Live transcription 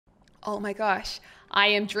Oh my gosh, I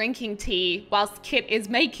am drinking tea whilst Kit is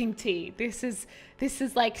making tea. This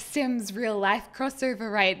is like Sims real life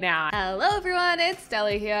crossover right now. Hello everyone, it's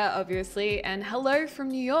Stella here, obviously, and hello from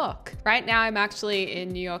New York. Right now I'm actually in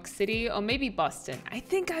New York City, or maybe Boston. I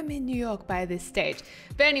think I'm in New York by this stage.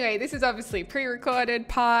 But anyway, this is obviously pre-recorded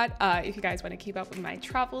part. If you guys want to keep up with my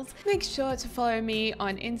travels, make sure to follow me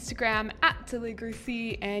on Instagram at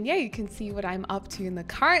Deligracy, and yeah, you can see what I'm up to in the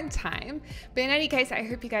current time. But in any case, I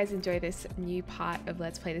hope you guys enjoy this new part of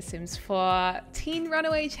Let's Play The Sims 4 Teen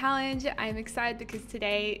Runaway Challenge. I'm excited because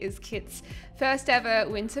today is Kit's first ever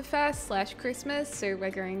Winterfest / Christmas, so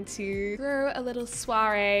we're going to throw a little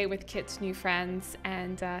soiree with Kit's new friends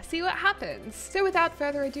and see what happens. So without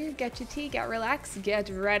further ado, get your tea, get relaxed, get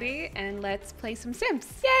ready, and let's play some Sims.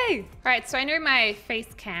 Yay! Alright, so I know my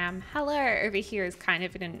face cam, hello, over here is kind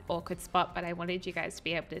of in an awkward spot, but I wanted you guys to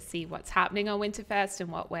be able to see what's happening on Winterfest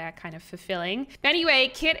and what we're kind of fulfilling.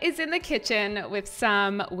 Anyway, Kit is in the kitchen with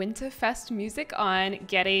some Winterfest music on,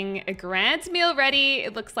 getting a grand meal ready.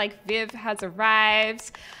 It looks like Viv has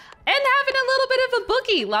arrived and having a little bit of a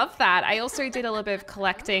boogie. Love that. I also did a little bit of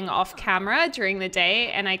collecting off camera during the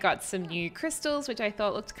day, and I got some new crystals, which I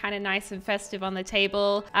thought looked kind of nice and festive on the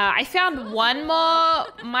table. I found one more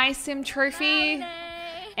My Sim trophy,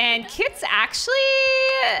 and Kit's actually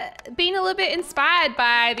been a little bit inspired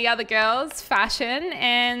by the other girls' fashion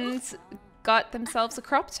and got themselves a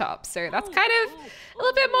crop top. So that's kind of a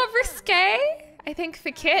little bit more risque, I think,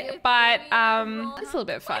 for Kit, but it's a little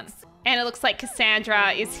bit of fun. And it looks like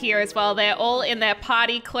Cassandra is here as well. They're all in their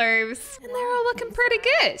party clothes and they're all looking pretty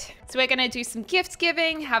good. So we're gonna do some gift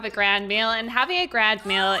giving, have a grand meal, and having a grand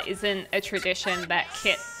meal isn't a tradition that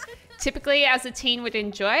Kit typically as a teen would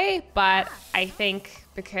enjoy, but I think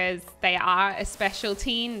because they are a special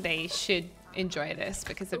teen, they should enjoy this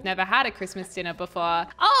because they've never had a Christmas dinner before.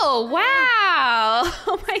 Oh, wow.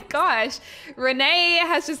 Oh my gosh. Renee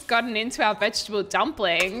has just gotten into our vegetable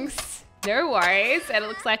dumplings. No worries. And it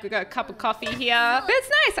looks like we've got a cup of coffee here. But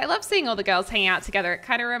it's nice. I love seeing all the girls hang out together. It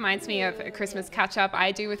kind of reminds me of a Christmas catch-up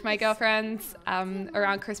I do with my girlfriends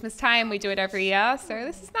around Christmas time. We do it every year, so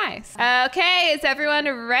this is nice. Okay, is everyone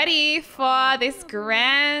ready for this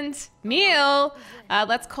grand meal?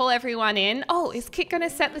 Let's call everyone in. Oh, is Kit gonna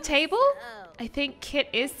set the table? I think Kit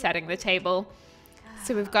is setting the table.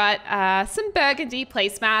 So we've got some burgundy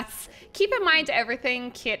placemats. Keep in mind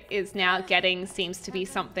everything Kit is now getting seems to be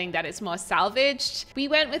something that is more salvaged. We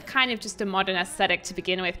went with kind of just a modern aesthetic to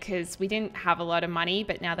begin with because we didn't have a lot of money,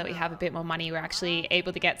 but now that we have a bit more money, we're actually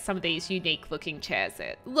able to get some of these unique looking chairs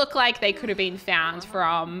that look like they could have been found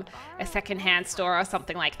from a secondhand store or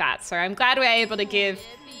something like that. So I'm glad we're able to give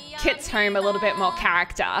Kit's home a little bit more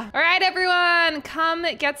character. All right, everyone, come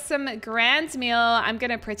get some grand meal. I'm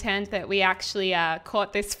gonna pretend that we actually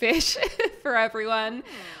caught this fish for everyone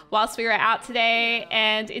whilst we were out today.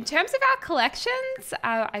 And in terms of our collections,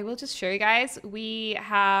 I will just show you guys, we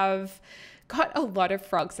have got a lot of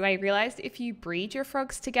frogs, and I realized if you breed your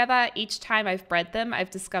frogs together, each time I've bred them,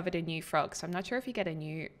 I've discovered a new frog. So I'm not sure if you get a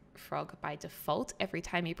new frog by default every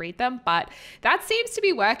time you breed them, but that seems to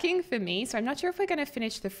be working for me. So I'm not sure if we're going to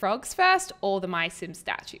finish the frogs first or the My Sim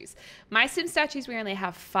statues. My Sim statues, we only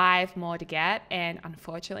have 5 more to get, and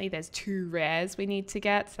unfortunately there's 2 rares we need to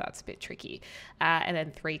get, so that's a bit tricky, and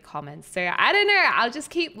then 3 commons. So I don't know, I'll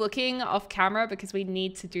just keep looking off camera because we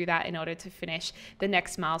need to do that in order to finish the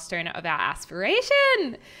next milestone of our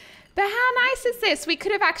aspiration. But how nice is this? We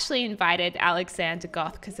could have actually invited Alexander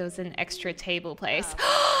Goth because there was an extra table place.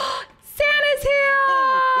 Santa's here!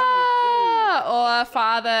 Or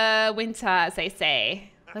Father Winter, as they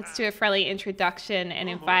say. Let's do a friendly introduction and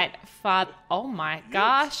invite Father. Oh my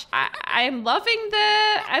gosh. I'm loving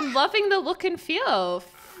the look and feel,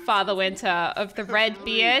 Father Winter, of the red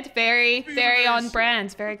beard. Very, very on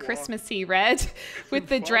brand. Very Christmassy red with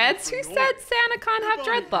the dreads. Who said Santa can't have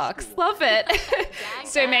dreadlocks? Love it.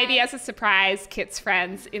 So maybe as a surprise, Kit's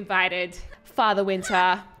friends invited Father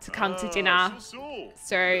Winter to come to dinner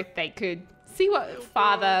so they could see what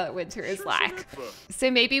Father Winter is like.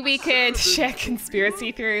 So maybe we could share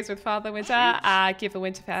conspiracy theories with Father Winter, give a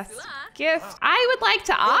Winterfest gift. I would like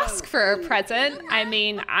to ask for a present. I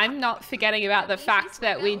mean, I'm not forgetting about the fact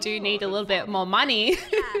that we do need a little bit more money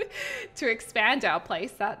to expand our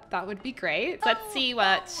place. That would be great. Let's see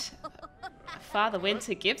what Father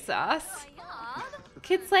Winter gives us.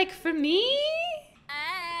 Kit's like, for me?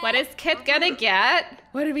 What is Kit gonna get?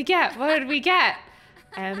 What did we get? What did we get?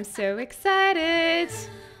 I'm so excited.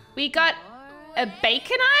 We got a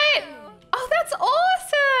baconite? Oh, that's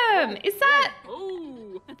awesome. Is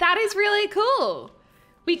that is really cool.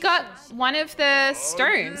 We got one of the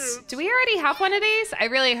stones. Do we already have one of these? I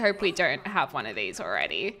really hope we don't have one of these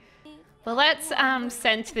already. Well, let's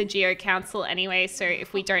send to the Geo Council anyway, so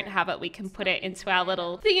if we don't have it, we can put it into our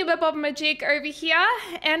little thingamabobmajig over here.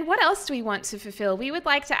 And what else do we want to fulfill? We would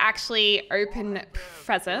like to actually open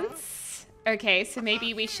presents. Okay, so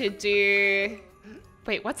maybe we should do...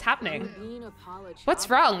 Wait, what's happening? What's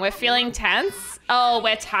wrong? We're feeling tense? Oh,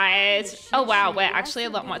 we're tired. Oh, wow, we're actually a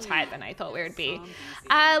lot more tired than I thought we would be.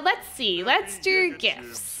 Let's see. Let's do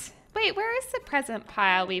gifts. Wait, where is the present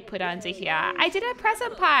pile we put under here? I did a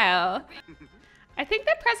present pile. I think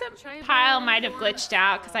the present pile might have glitched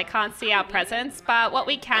out because I can't see our presents, but what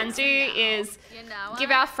we can do is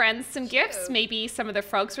give our friends some gifts, maybe some of the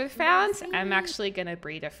frogs we've found. I'm actually going to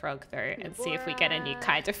breed a frog though and see if we get a new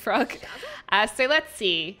kind of frog. So let's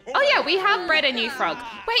see. Oh yeah, we have bred a new frog.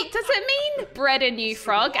 Wait, does it mean bred a new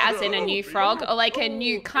frog as in a new frog or like a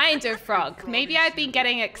new kind of frog? Maybe I've been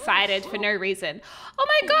getting excited for no reason. Oh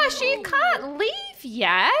my gosh, you can't leave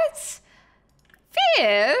yet?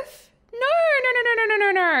 Viv?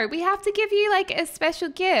 No. We have to give you like a special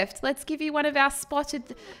gift. Let's give you one of our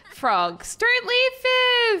spotted frogs. Don't leave,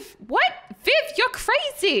 Viv. What? Viv, you're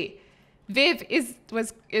crazy. Viv is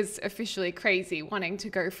officially crazy, wanting to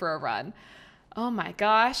go for a run. Oh my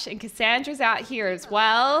gosh. And Cassandra's out here as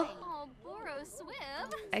well.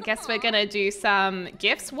 I guess we're gonna do some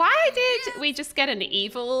gifts. Why did we just get an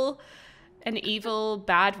evil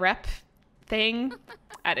bad rep thing?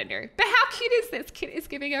 I don't know. But how cute is this? Kit is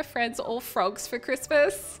giving her friends all frogs for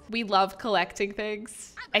Christmas. We love collecting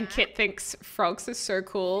things. And Kit thinks frogs are so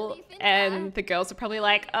cool. And the girls are probably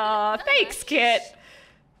like, oh, thanks, Kit.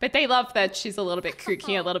 But they love that she's a little bit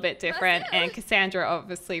kooky, a little bit different. And Cassandra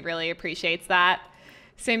obviously really appreciates that.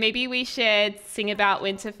 So maybe we should sing about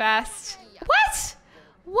Winterfest. What?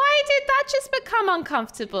 Why did that just become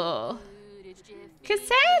uncomfortable?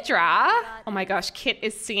 Cassandra? Oh my gosh, Kit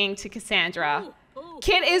is singing to Cassandra.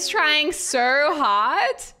 Kit is trying so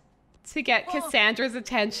hard to get Cassandra's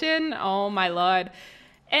attention. Oh my lord.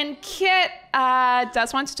 And Kit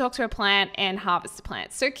does want to talk to a plant and harvest a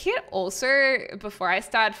plant. So Kit also, before I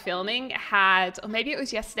started filming, had, or maybe it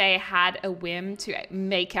was yesterday, had a whim to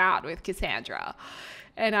make out with Cassandra.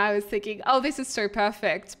 And I was thinking, oh, this is so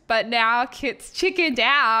perfect. But now Kit's chickened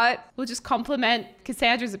out. We'll just compliment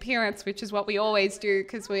Cassandra's appearance, which is what we always do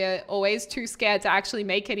because we're always too scared to actually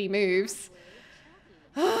make any moves.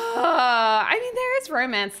 I mean, there is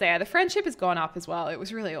romance there. The friendship has gone up as well. It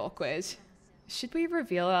was really awkward. Should we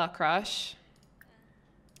reveal our crush?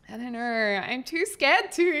 I don't know. I'm too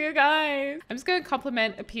scared to, you guys. I'm just going to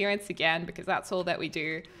compliment appearance again because that's all that we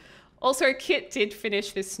do. Also, Kit did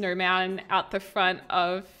finish this snowman out the front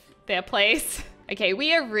of their place. Okay,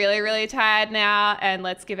 we are really, really tired now. And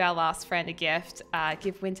let's give our last friend a gift.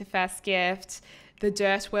 Give Winterfest gift. The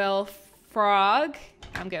Dirtwell frog.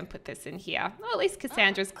 I'm going to put this in here. Well, at least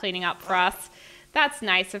Cassandra's cleaning up for us. That's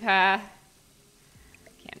nice of her.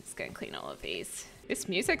 Okay, I'm just going to clean all of these. This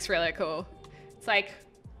music's really cool. It's like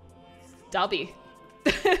dubby.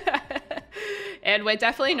 And we're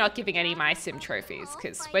definitely not giving any My Sim trophies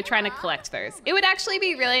because we're trying to collect those. It would actually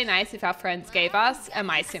be really nice if our friends gave us a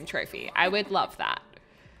My Sim trophy. I would love that.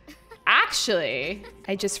 Actually,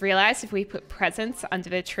 I just realized if we put presents under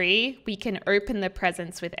the tree, we can open the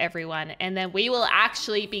presents with everyone and then we will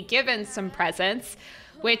actually be given some presents,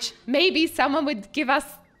 which maybe someone would give us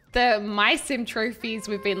the My Sim trophies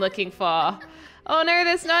we've been looking for. Oh no,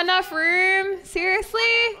 there's not enough room. Seriously?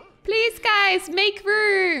 Please guys, make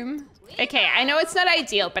room. Okay, I know it's not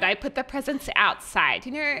ideal, but I put the presents outside.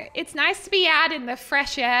 You know, it's nice to be out in the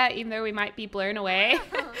fresh air, even though we might be blown away.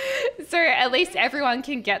 So at least everyone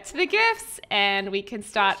can get to the gifts and we can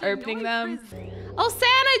start opening them. Oh,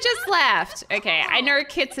 Santa just left. Okay, I know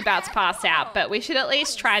Kit's about to pass out, but we should at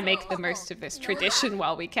least try and make the most of this tradition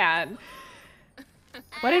while we can.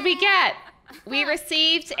 What did we get? We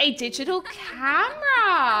received a digital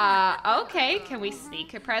camera. Okay, can we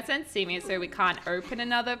sneak a present? Seeming as though we can't open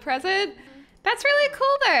another present. That's really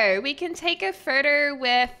cool though. We can take a photo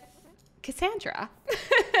with Cassandra.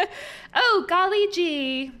 Oh, golly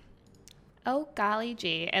gee. Oh, golly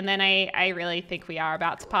gee. And then I really think we are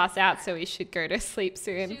about to pass out, so we should go to sleep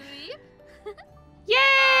soon. Yay!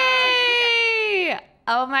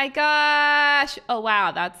 Oh my gosh. Oh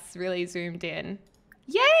wow, that's really zoomed in.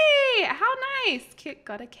 Yay! How nice! Kit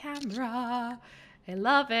got a camera. I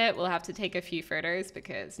love it. We'll have to take a few photos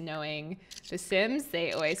because knowing the Sims,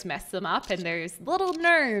 they always mess them up and those little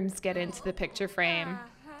gnomes get into the picture frame.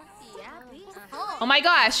 Oh my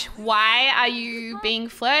gosh, why are you being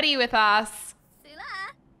flirty with us?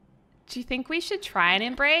 Do you think we should try and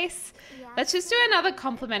embrace? Let's just do another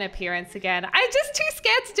compliment appearance again. I'm just too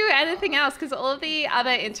scared to do anything else because all of the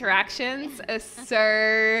other interactions are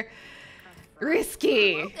so...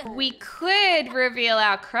 Risky. We could reveal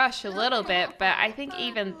our crush a little bit, but I think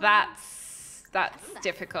even that's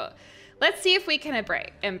difficult. Let's see if we can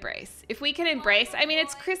embrace. If we can embrace, I mean,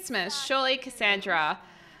 it's Christmas. Surely Cassandra.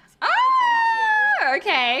 Oh,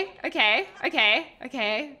 okay.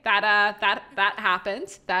 That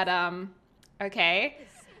happened. Okay.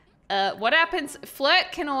 What happens?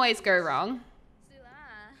 Flirt can always go wrong.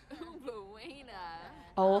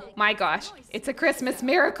 Oh my gosh, it's a Christmas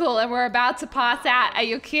miracle and we're about to pass out. Are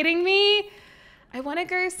you kidding me? I want to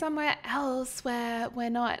go somewhere else where we're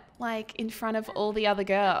not like in front of all the other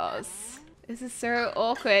girls. This is so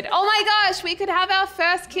awkward. Oh my gosh, we could have our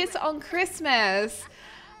first kiss on Christmas.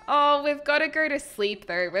 Oh, we've got to go to sleep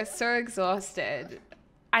though. We're so exhausted.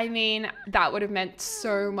 I mean, that would have meant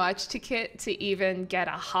so much to Kit to even get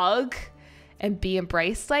a hug and be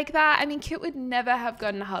embraced like that. I mean, Kit would never have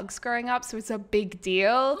gotten hugs growing up, so it's a big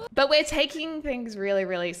deal. But we're taking things really,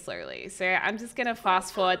 really slowly. So I'm just gonna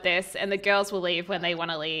fast forward this and the girls will leave when they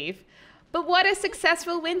wanna leave. But what a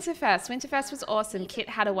successful Winterfest. Winterfest was awesome. Kit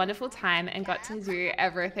had a wonderful time and got to do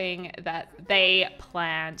everything that they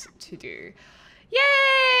planned to do.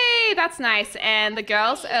 Yay! That's nice. And the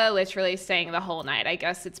girls are literally staying the whole night. I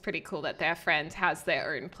guess it's pretty cool that their friend has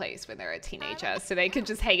their own place when they're a teenager, so they can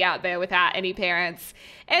just hang out there without any parents.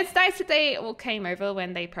 And it's nice that they all came over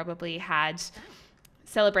when they probably had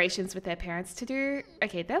celebrations with their parents to do.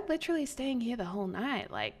 Okay, they're literally staying here the whole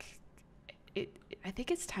night. Like, I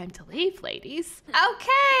think it's time to leave, ladies.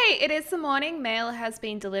 Okay, it is the morning. Mail has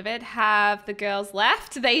been delivered. Have the girls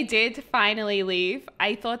left? They did finally leave.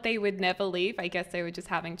 I thought they would never leave. I guess they were just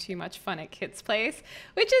having too much fun at Kit's place,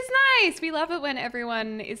 which is nice. We love it when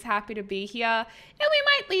everyone is happy to be here. And we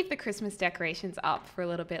might leave the Christmas decorations up for a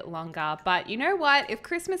little bit longer. But you know what? If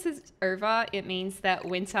Christmas is over, it means that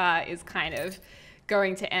winter is kind of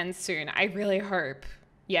going to end soon. I really hope.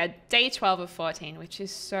 Yeah, day 12 of 14, which is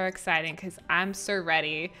so exciting because I'm so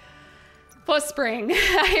ready for spring.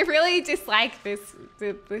 I really dislike the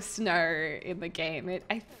snow in the game.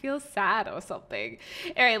 I feel sad or something.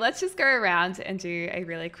 Anyway, let's just go around and do a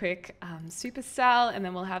really quick superstar, and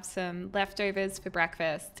then we'll have some leftovers for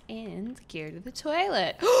breakfast and go to the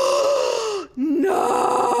toilet.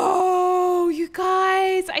 No, you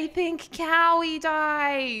guys, I think Cowie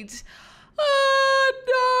died. Oh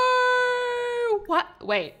no! What?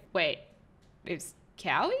 Wait. Is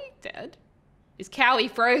Cowie dead? Is Cowie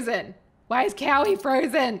frozen? Why is Cowie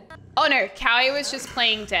frozen? Oh no, Cowie was just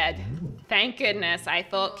playing dead. Thank goodness. I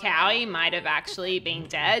thought Cowie might have actually been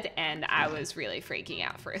dead and I was really freaking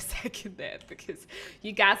out for a second there because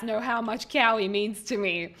you guys know how much Cowie means to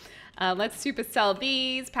me. Let's supercell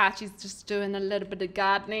these. Patchy's just doing a little bit of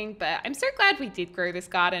gardening, but I'm so glad we did grow this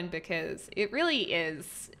garden because it really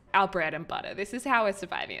is our bread and butter. This is how we're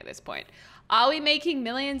surviving at this point. Are we making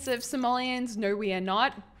millions of simoleons? No, we are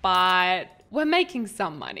not, but we're making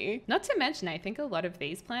some money. Not to mention, I think a lot of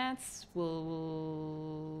these plants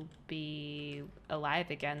will be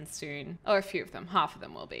alive again soon. Or a few of them, half of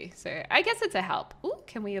them will be. So I guess it's a help. Ooh,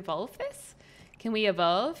 can we evolve this? Can we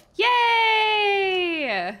evolve?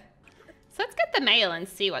 Yay! So let's get the mail and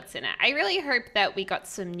see what's in it. I really hope that we got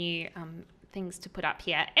some new things to put up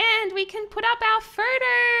here and we can put up our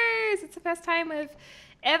photos. It's the first time we've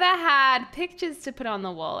ever had pictures to put on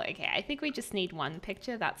the wall. Okay, I think we just need one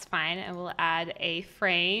picture. That's fine. And we'll add a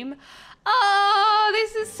frame. Oh,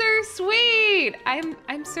 this is so sweet.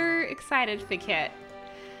 I'm so excited for Kit.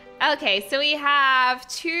 Okay, so we have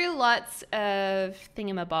 2 lots of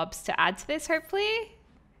thingamabobs to add to this, hopefully.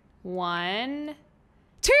 1,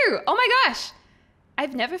 2. Oh my gosh.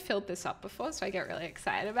 I've never filled this up before, so I get really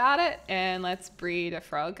excited about it. And let's breed a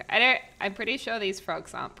frog. I'm pretty sure these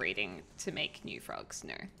frogs aren't breeding to make new frogs.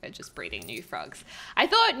 No, they're just breeding new frogs. I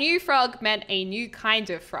thought new frog meant a new kind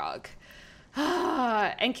of frog.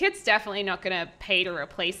 And Kit's definitely not gonna pay to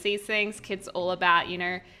replace these things. Kit's all about, you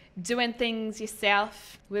know, doing things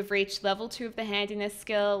yourself. We've reached level 2 of the handiness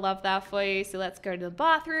skill. Love that for you. So let's go to the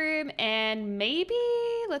bathroom and maybe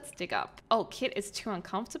let's dig up. Oh, Kit is too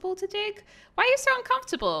uncomfortable to dig. Why are you so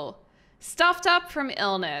uncomfortable? Stuffed up from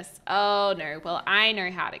illness. Oh no, well, I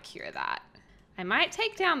know how to cure that. I might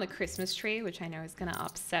take down the Christmas tree, which I know is gonna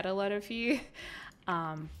upset a lot of you.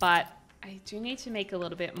 But I do need to make a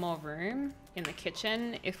little bit more room in the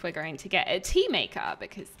kitchen if we're going to get a tea maker,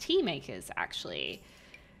 because tea makers actually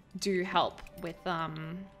do help with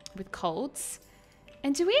colds.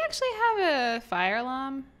 And do we actually have a fire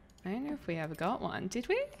alarm? I don't know if we ever got one. Did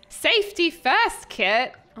we? Safety first,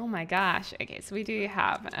 Kit. Oh my gosh. Okay, so we do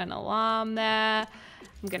have an alarm there.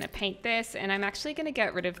 I'm gonna paint this, and I'm actually gonna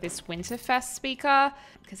get rid of this Winterfest speaker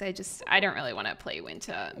because I don't really want to play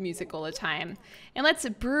winter music all the time. And let's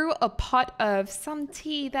brew a pot of some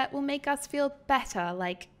tea that will make us feel better,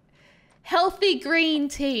 like healthy green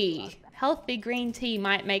tea. Healthy green tea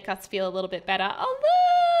might make us feel a little bit better.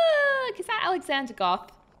 Oh look, is that Alexander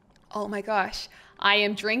Goth? Oh my gosh, I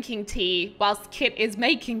am drinking tea whilst Kit is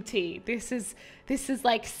making tea. This is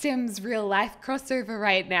like Sims real life crossover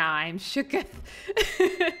right now. I'm shooketh.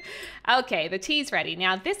 Okay, the tea's ready.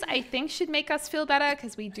 Now this I think should make us feel better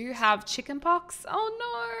because we do have chicken pox. Oh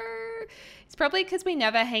no. It's probably because we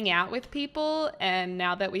never hang out with people, and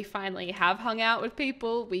now that we finally have hung out with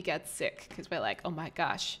people, we get sick because we're like, oh my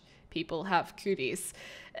gosh, people have cooties.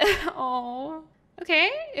 Oh.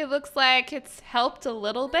 Okay, it looks like it's helped a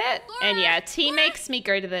little bit. And yeah, tea makes me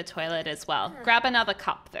go to the toilet as well. Grab another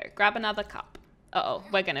cup though, grab another cup. Uh-oh,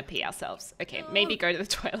 we're gonna pee ourselves. Okay, maybe go to the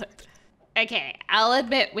toilet. Okay, I'll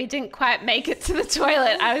admit we didn't quite make it to the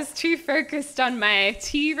toilet. I was too focused on my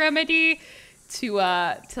tea remedy to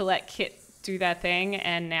let Kit do that thing,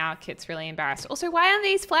 and now Kit's really embarrassed. Also, why aren't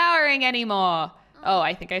these flowering anymore? Oh,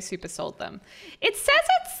 I think I super sold them. It says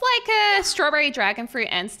it's like a strawberry dragon fruit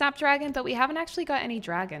and snapdragon, but we haven't actually got any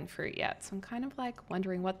dragon fruit yet. So I'm kind of like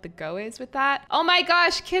wondering what the go is with that. Oh my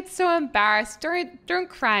gosh, Kit's so embarrassed. Don't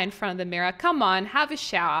cry in front of the mirror. Come on, have a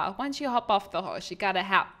shower. Once you hop off the horse, you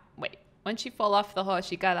gotta once you fall off the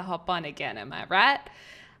horse, you gotta hop on again. Am I right?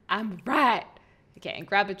 I'm right. Okay, and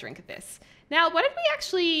grab a drink of this. Now,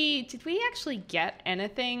 did we actually get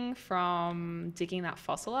anything from digging that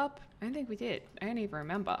fossil up? I don't think we did. I don't even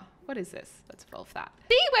remember. What is this? Let's roll for that.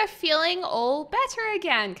 See, we're feeling all better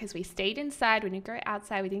again because we stayed inside. We didn't go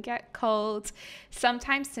outside. We didn't get cold.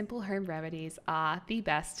 Sometimes simple home remedies are the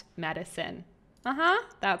best medicine.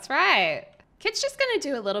 That's right. Kit's just going to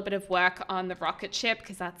do a little bit of work on the rocket ship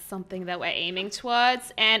because that's something that we're aiming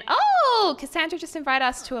towards. And oh, Cassandra just invited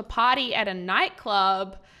us to a party at a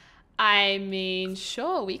nightclub. I mean,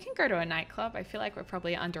 sure, we can go to a nightclub. I feel like we're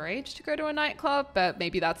probably underage to go to a nightclub, but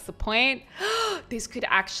maybe that's the point. This could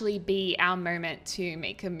actually be our moment to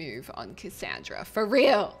make a move on Cassandra. For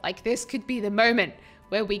real. Like, this could be the moment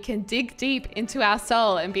where we can dig deep into our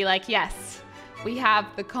soul and be like, yes, we have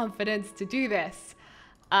the confidence to do this.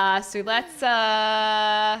 So let's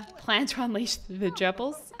plan to unleash the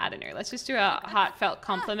gerbils. I don't know. Let's just do a heartfelt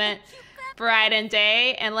compliment. Bright and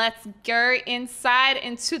day, and let's go inside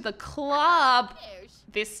into the club.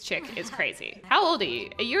 This chick is crazy. How old are you?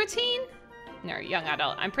 Are you a teen? No, young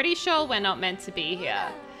adult. I'm pretty sure we're not meant to be here.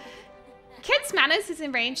 Kit's manners is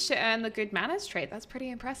in range to earn the good manners trait. That's pretty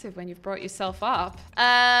impressive when you've brought yourself up.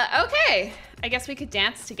 Okay. I guess we could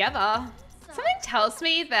dance together. Something tells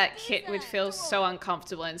me that Kit would feel so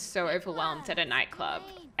uncomfortable and so overwhelmed at a nightclub.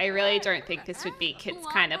 I really don't think this would be Kit's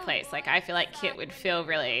kind of place. Like, I feel like Kit would feel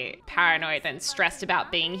really paranoid and stressed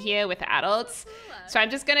about being here with adults. So I'm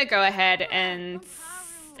just gonna go ahead and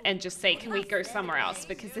just say, can we go somewhere else?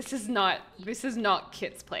 Because this is not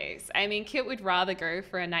Kit's place. I mean, Kit would rather go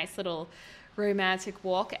for a nice little romantic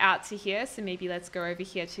walk out to here. So maybe let's go over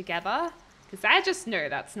here together. Because I just know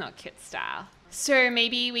that's not Kit's style. So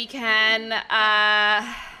maybe we can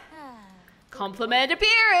compliment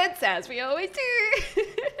appearance, as we always do.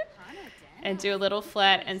 And do a little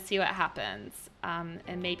flirt and see what happens.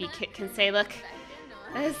 And maybe Kit can say, look,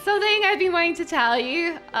 there's something I've been wanting to tell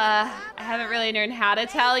you. I haven't really known how to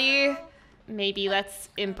tell you. Maybe let's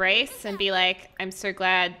embrace and be like, I'm so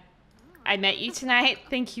glad I met you tonight.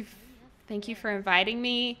 Thank you for inviting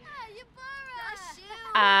me.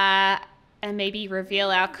 And maybe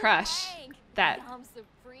reveal our crush. That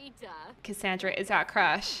Cassandra is our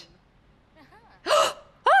crush. Oh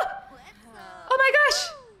my gosh!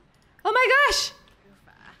 Oh my gosh!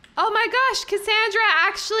 Oh my gosh! Cassandra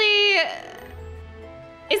actually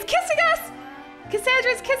is kissing us!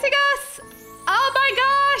 Cassandra's kissing us! Oh my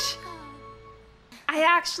gosh! I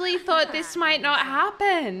actually thought this might not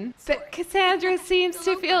happen, but Cassandra seems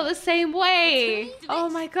to feel the same way. Oh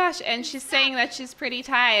my gosh, and she's saying that she's pretty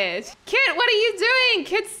tired. Kit, what are you doing?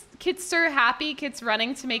 Kit's so happy. Kit's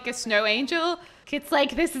running to make a snow angel. Kit's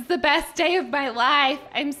like, this is the best day of my life.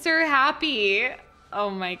 I'm so happy. Oh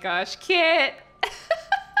my gosh, Kit.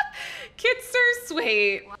 Kit's so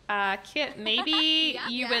sweet. Kit, maybe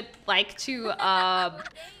you would like to, I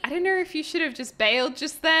don't know if you should have just bailed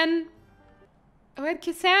just then. Where'd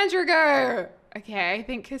Cassandra go? Okay, I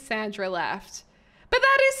think Cassandra left. But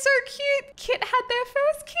that is so cute. Kit had their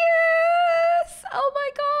first kiss. Oh my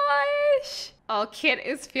gosh. Oh, Kit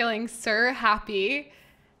is feeling so happy.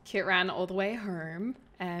 Kit ran all the way home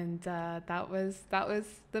And that was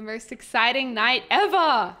the most exciting night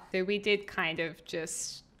ever. So we did kind of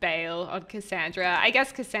just bail on Cassandra. I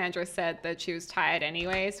guess Cassandra said that she was tired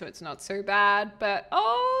anyway, so it's not so bad. But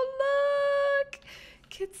oh, look,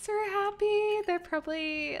 kids are happy. They're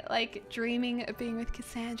probably like dreaming of being with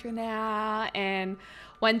Cassandra now, and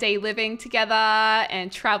one day living together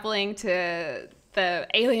and traveling to the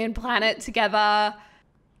alien planet together.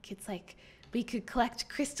 Kids like, we could collect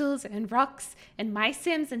crystals and rocks and My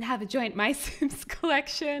Sims and have a joint My Sims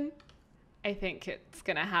collection. I think it's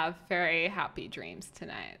gonna have very happy dreams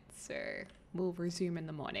tonight. So we'll resume in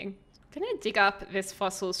the morning. I'm gonna dig up this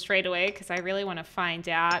fossil straight away because I really want to find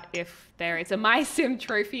out if there is a My Sim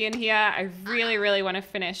trophy in here. I really, really want to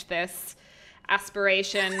finish this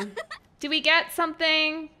aspiration. Do we get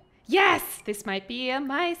something? Yes, this might be a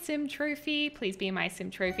My Sim trophy. Please be a My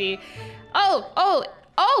Sim trophy.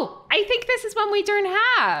 Oh, I think this is one we don't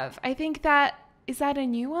have. I think is that a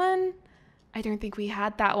new one? I don't think we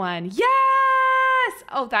had that one. Yes!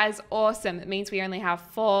 Oh, that is awesome. It means we only have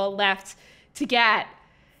 4 left to get.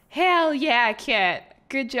 Hell yeah, Kit.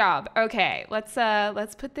 Good job. Okay, let's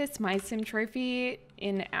put this My Sim trophy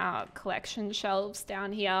in our collection shelves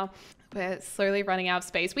down here. We're slowly running out of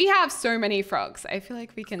space. We have so many frogs. I feel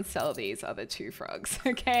like we can sell these other 2 frogs,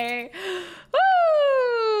 okay?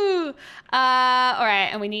 Woo! All right,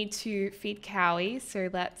 and we need to feed Cowie, so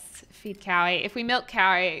let's feed Cowie. If we milk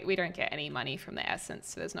Cowie, we don't get any money from the essence,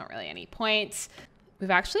 so there's not really any point.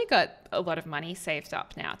 We've actually got a lot of money saved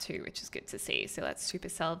up now too, which is good to see. So let's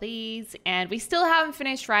supersell these. And we still haven't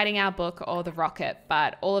finished writing our book or the rocket,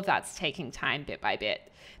 but all of that's taking time bit by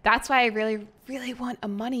bit. That's why I really, really want a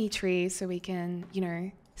money tree so we can, you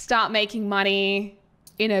know, start making money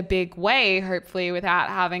in a big way, hopefully, without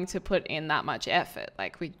having to put in that much effort.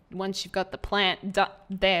 Like once you've got the plant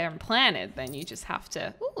there and planted, then you just have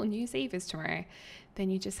to, ooh, New Year's Eve is tomorrow. Then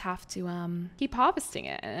you just have to keep harvesting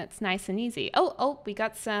it, and it's nice and easy. Oh, we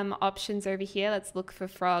got some options over here. Let's look for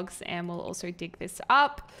frogs, and we'll also dig this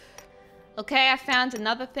up. Okay, I found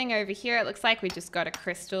another thing over here. It looks like we just got a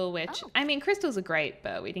crystal, which, I mean, crystals are great,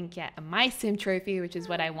 but we didn't get a My Sim trophy, which is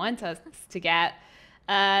what I want us to get.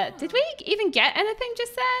 Did we even get anything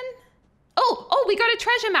just then? Oh, we got a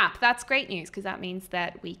treasure map. That's great news, because that means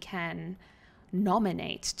that we can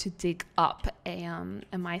nominate to dig up a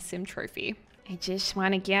My Sim trophy. I just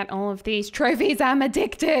want to get all of these trophies. I'm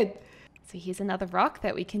addicted. So here's another rock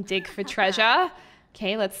that we can dig for treasure.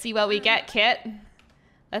 Okay, let's see what we get, Kit.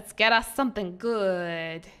 Let's get us something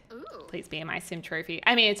good. Ooh. Please be a My Sim trophy.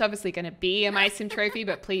 I mean, it's obviously going to be a My Sim trophy,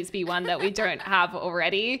 but please be one that we don't have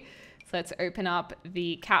already. So let's open up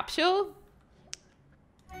the capsule.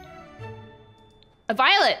 A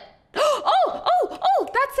violet. Oh,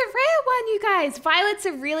 that's a rare one, you guys. Violets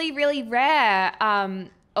are really, really rare.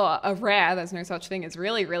 There's no such thing as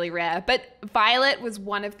really, really rare, but violet was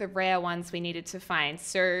one of the rare ones we needed to find.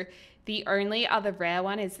 So the only other rare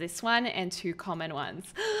one is this one and 2 common ones.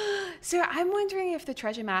 So I'm wondering if the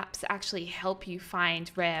treasure maps actually help you find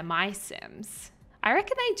rare My Sims. I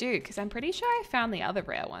reckon they do, because I'm pretty sure I found the other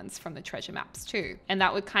rare ones from the treasure maps too. And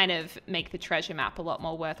that would kind of make the treasure map a lot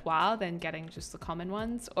more worthwhile than getting just the common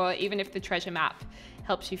ones. Or even if the treasure map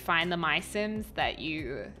helps you find the My Sims that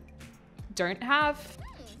you don't have.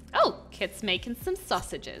 Oh, Kit's making some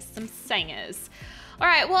sausages, some singers. All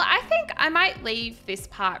right, well, I think I might leave this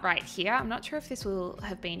part right here. I'm not sure if this will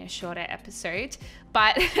have been a shorter episode,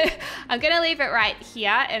 but I'm gonna leave it right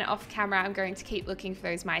here, and off camera, I'm going to keep looking for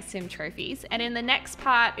those My Sim trophies. And in the next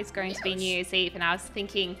part, it's going to be New Year's Eve, and I was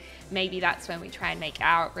thinking maybe that's when we try and make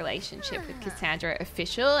our relationship with Cassandra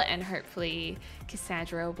official, and hopefully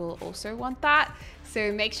Cassandra will also want that.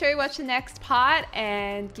 So make sure you watch the next part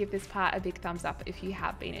and give this part a big thumbs up if you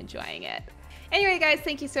have been enjoying it. Anyway, guys,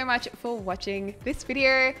 thank you so much for watching this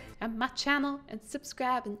video on my channel, and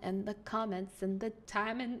subscribe and the comments and the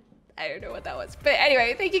time, and I don't know what that was. But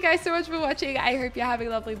anyway, thank you guys so much for watching. I hope you're having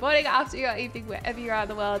a lovely morning, afternoon, or evening, wherever you are in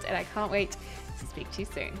the world, and I can't wait to speak to you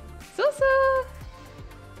soon. So.